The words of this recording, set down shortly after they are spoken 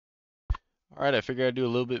Alright, I figured I'd do a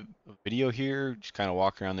little bit of video here, just kind of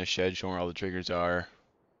walk around this shed, showing where all the triggers are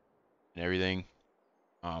and everything.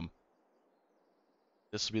 Um,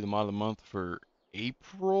 this will be the model of the month for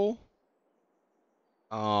April.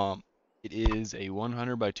 Um, it is a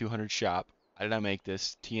 100 by 200 shop. I did not make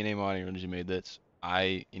this. TNA Modding originally made this.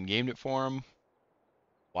 I in-gamed it for him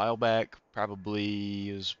a while back, probably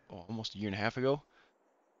it was almost a year and a half ago.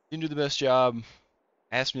 Didn't do the best job.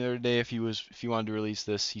 Asked me the other day if he wanted to release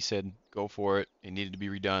this. He said go for it. It needed to be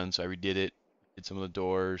redone, so I redid it. Did some of the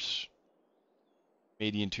doors,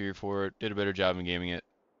 made the interior for it, did a better job in gaming it.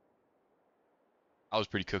 I was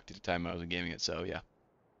pretty cooked at the time I was in gaming it, so yeah.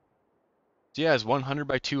 So yeah, it's 100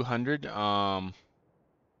 by 200. It's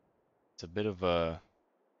a bit of a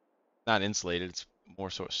not insulated. It's more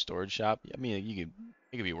sort of storage shop. I mean,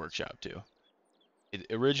 it could be a workshop too. It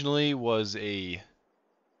originally was a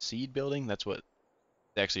seed building. That's what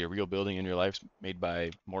it's actually a real building in real life, made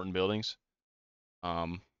by Morton Buildings.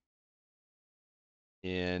 Um,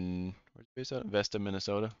 in where's it based out? Vesta,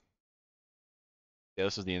 Minnesota. Yeah,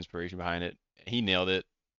 this is the inspiration behind it. He nailed it.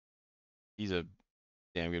 He's a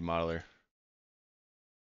damn good modeler.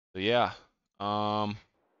 So yeah, um,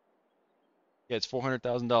 yeah, it's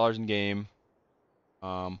 $400,000 in game.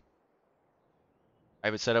 Um, I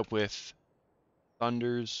have it set up with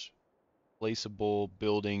Thunder's placeable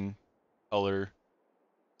building color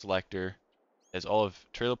selector. It has all of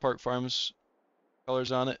Trailer Park Farms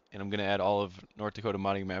colors on it, and I'm gonna add all of North Dakota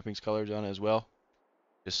Modding Mapping's colors on it as well,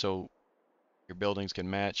 just so your buildings can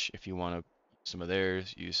match. If you want to use some of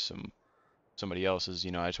theirs, use somebody else's.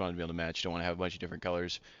 I just want to be able to match. You don't want to have a bunch of different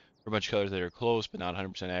colors, or a bunch of colors that are close but not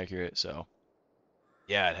 100% accurate. So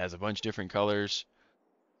yeah, it has a bunch of different colors.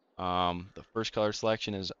 The first color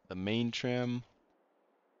selection is the main trim.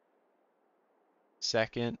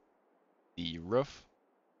 Second, the roof.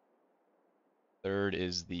 Third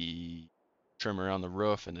is the trim around the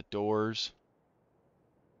roof and the doors.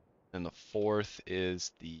 And the fourth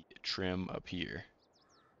is the trim up here.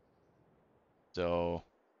 So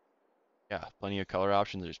yeah, plenty of color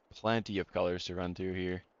options. There's plenty of colors to run through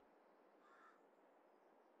here.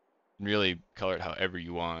 You can really color it however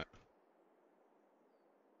you want.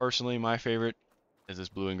 Personally, my favorite is this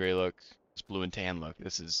blue and gray look, this blue and tan look.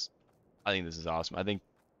 I think this is awesome. I think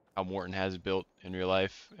how Morton has it built in real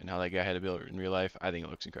life and how that guy had it built in real life, I think it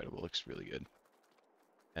looks incredible. It looks really good.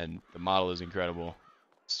 And the model is incredible.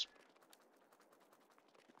 It's,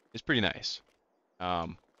 it's pretty nice.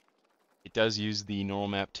 Um, it does use the normal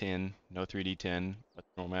map 10, no 3D 10, but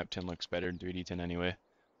the normal map 10 looks better than 3D 10 anyway.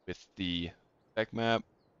 With the spec map,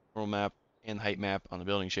 normal map, and height map on the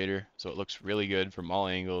building shader, so it looks really good from all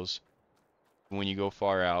angles. And when you go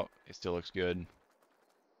far out, it still looks good.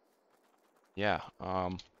 Yeah,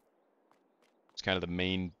 it's kind of the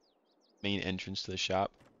main entrance to the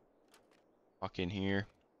shop. Walk in here.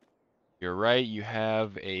 You're right, you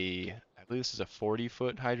have I believe this is a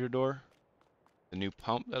 40-foot hydro door. The new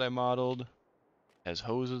pump that I modeled has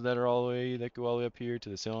hoses that go all the way up here to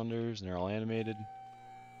the cylinders, and they're all animated.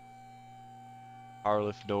 Power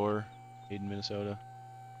lift door, made in Minnesota.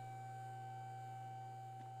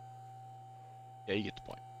 Yeah, you get the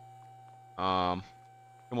point.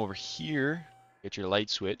 Come over here, get your light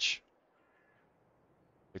switch.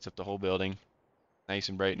 Lights up the whole building. Nice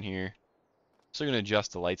and bright in here. Still gonna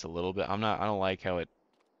adjust the lights a little bit. I don't like how it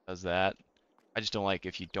does that. I just don't like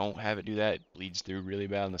if you don't have it do that, it bleeds through really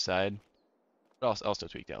bad on the side. But I'll still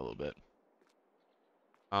tweak that a little bit.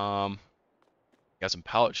 Um, got some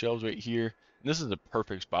pallet shelves right here. And this is the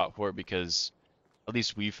perfect spot for it because at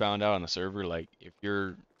least we found out on the server, like if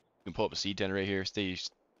you can pull up a seed tent right here, you're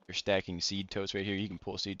stacking seed totes right here, you can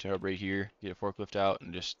pull a seed tote up right here, get a forklift out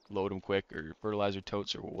and just load them quick, or fertilizer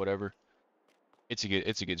totes or whatever. It's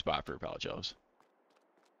a good spot for pallet shelves.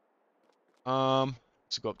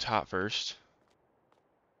 Let's go up top first.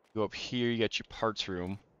 Go up here, you got your parts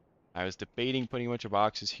room. I was debating putting a bunch of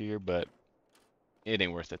boxes here, but it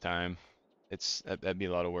ain't worth the time. That'd be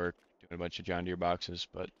a lot of work doing a bunch of John Deere boxes,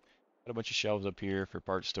 but got a bunch of shelves up here for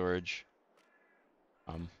part storage.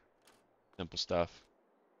 Um, Simple stuff.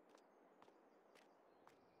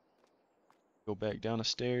 Go back down the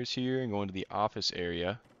stairs here and go into the office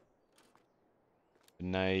area. A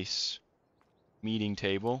nice meeting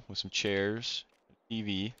table with some chairs,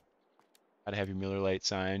 TV. Gotta have your Miller Lite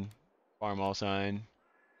sign, Farmall sign,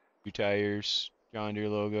 2 tires, John Deere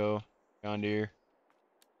logo, John Deere.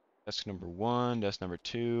 Desk number 1, desk number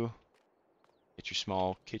 2. Get your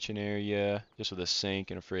small kitchen area, just with a sink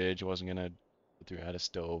and a fridge. I wasn't gonna go through add a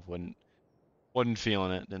stove. Wasn't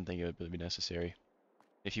feeling it. Didn't think it would be necessary.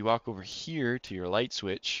 If you walk over here to your light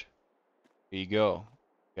switch, there you go.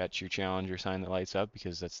 Got your Challenger sign that lights up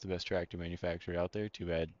because that's the best tractor manufacturer out there. Too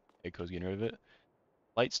bad Geico's getting rid of it.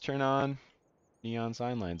 Lights turn on, neon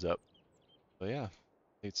sign lines up. So yeah,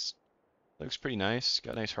 it's looks pretty nice.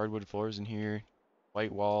 Got nice hardwood floors in here,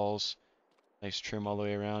 white walls, nice trim all the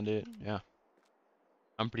way around it. Yeah,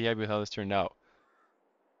 I'm pretty happy with how this turned out.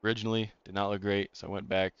 Originally, did not look great, so I went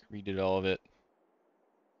back, redid all of it.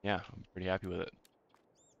 Yeah, I'm pretty happy with it.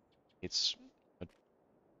 It's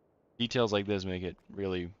details like this make it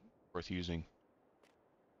really worth using.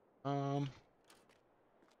 Um,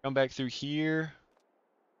 come back through here.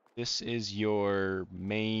 This is your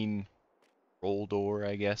main roll door,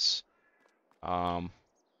 I guess. Um,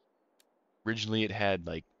 originally it had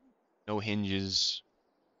like no hinges.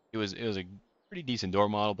 It was a pretty decent door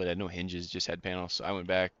model, but it had no hinges, just had panels. So I went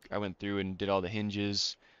back, I went through and did all the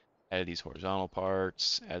hinges, added these horizontal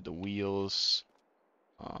parts, added the wheels.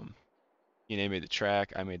 made the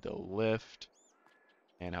track, I made the lift,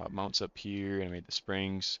 and how it mounts up here, and I made the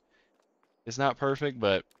springs. It's not perfect,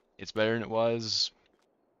 but it's better than it was,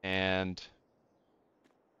 and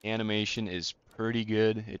animation is pretty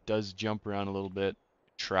good. It does jump around a little bit. I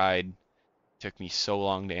tried. It took me so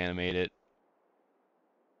long to animate it.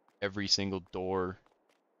 Every single door,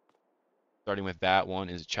 starting with that one,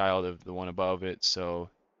 is a child of the one above it, so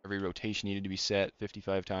every rotation needed to be set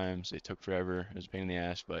 55 times. It took forever. It was a pain in the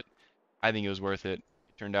ass, but I think it was worth it.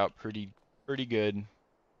 It turned out pretty good.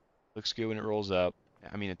 Looks good when it rolls up.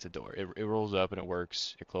 I mean, it's a door. It rolls up and it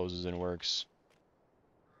works. It closes and it works.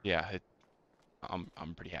 Yeah,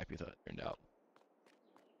 I'm pretty happy with how it turned out.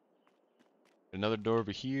 Another door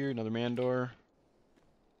over here, another man door.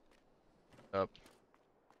 Up.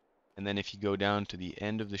 And then if you go down to the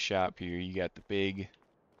end of the shop here, you got the big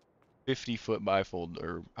 50-foot bifold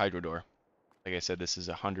or hydro door. Like I said, this is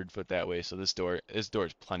 100 foot that way, so this door is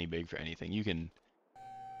plenty big for anything. I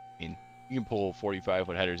mean, you can pull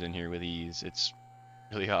 45-foot headers in here with ease. It's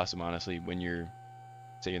really awesome, honestly, when you're,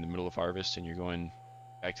 say, in the middle of harvest and you're going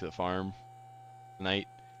back to the farm tonight.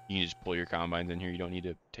 You can just pull your combines in here. You don't need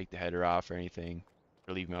to take the header off or anything,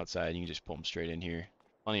 or leave them outside. You can just pull them straight in here.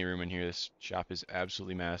 Plenty of room in here. This shop is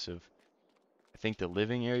absolutely massive. I think the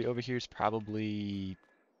living area over here is probably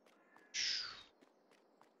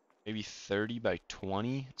maybe 30 by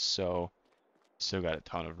 20, so still got a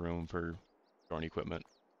ton of room for storing equipment.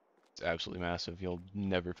 It's absolutely massive. You'll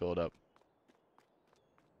never fill it up.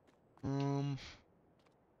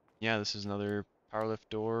 Yeah, this is another power lift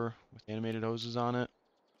door with animated hoses on it.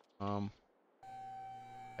 I'd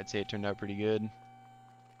say it turned out pretty good.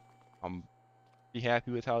 I'm pretty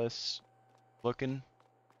happy with how this is looking.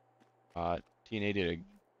 TNA did a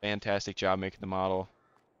fantastic job making the model.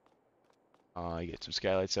 You get some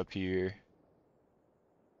skylights up here.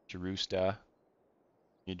 Jerusta.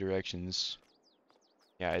 New directions.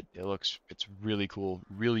 Yeah, it's really cool.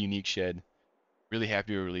 Really unique shed. Really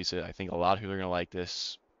happy to release it. I think a lot of people are going to like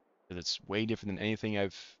this because it's way different than anything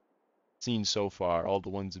I've seen so far. All the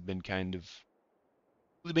ones have been kind of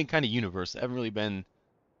universal. They haven't really been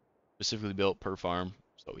specifically built per farm.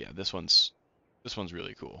 So yeah, this one's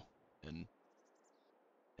really cool. And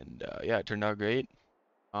yeah, it turned out great.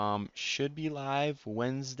 Should be live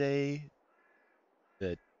Wednesday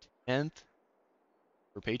the 10th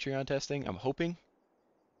for Patreon testing. I'm hoping.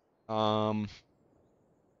 Um,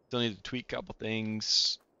 Still need to tweak a couple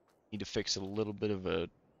things. Need to fix a little bit of a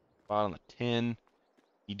spot on the tin.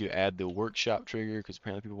 Need to add the workshop trigger because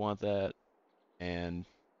apparently people want that. And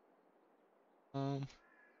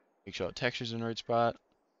make sure the texture's in the right spot.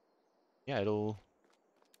 Yeah, it'll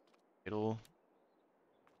come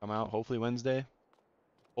out hopefully Wednesday.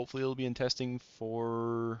 Hopefully it'll be in testing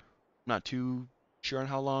for, I'm not too sure on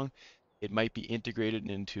how long. It might be integrated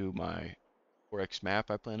into my 4X map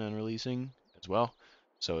I plan on releasing as well.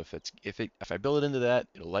 So if I build it into that,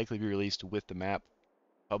 it'll likely be released with the map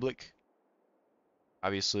public.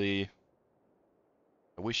 Obviously,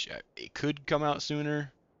 I wish it could come out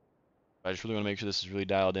sooner. But I just really want to make sure this is really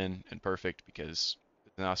dialed in and perfect because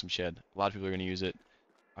it's an awesome shed. A lot of people are going to use it.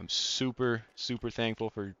 I'm super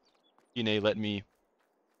thankful for DNA letting me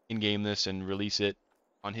in-game this and release it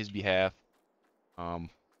on his behalf.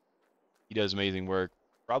 He does amazing work.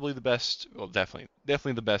 Probably the best, well,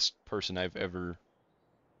 definitely the best person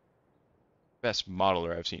best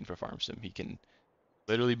modeler I've seen for Farm Sim. He can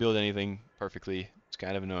literally build anything perfectly. It's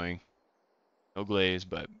kind of annoying. No glaze,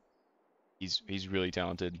 but he's really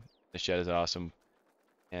talented. The shed is awesome.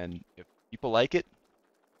 And if people like it,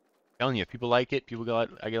 I'm telling you, if people like it,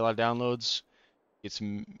 I get a lot of downloads, get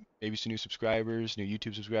maybe some new subscribers, new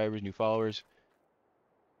YouTube subscribers, new followers.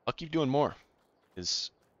 I'll keep doing more.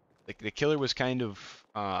 Because the killer was kind of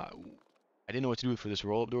I didn't know what to do for this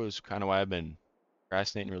roll-up door. That's kind of why I've been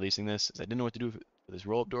procrastinating releasing this is I didn't know what to do with this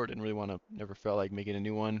roll-up door. Didn't really want to, never felt like making a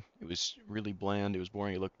new one. It was really bland. It was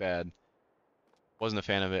boring. It looked bad. Wasn't a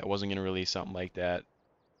fan of it. I wasn't gonna release something like that.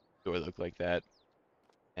 Door that looked like that.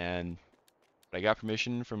 And but I got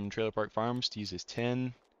permission from Trailer Park Farms to use this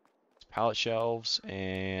tin, his pallet shelves,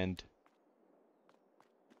 and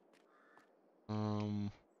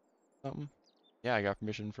something. Yeah, I got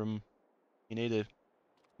permission from ENA to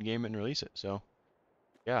game it and release it. So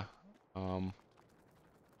yeah, um,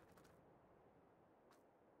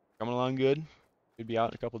 coming along good. Should be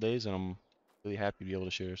out in a couple days, and I'm really happy to be able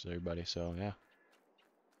to share this with everybody. So yeah,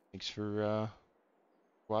 thanks for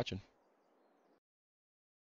watching.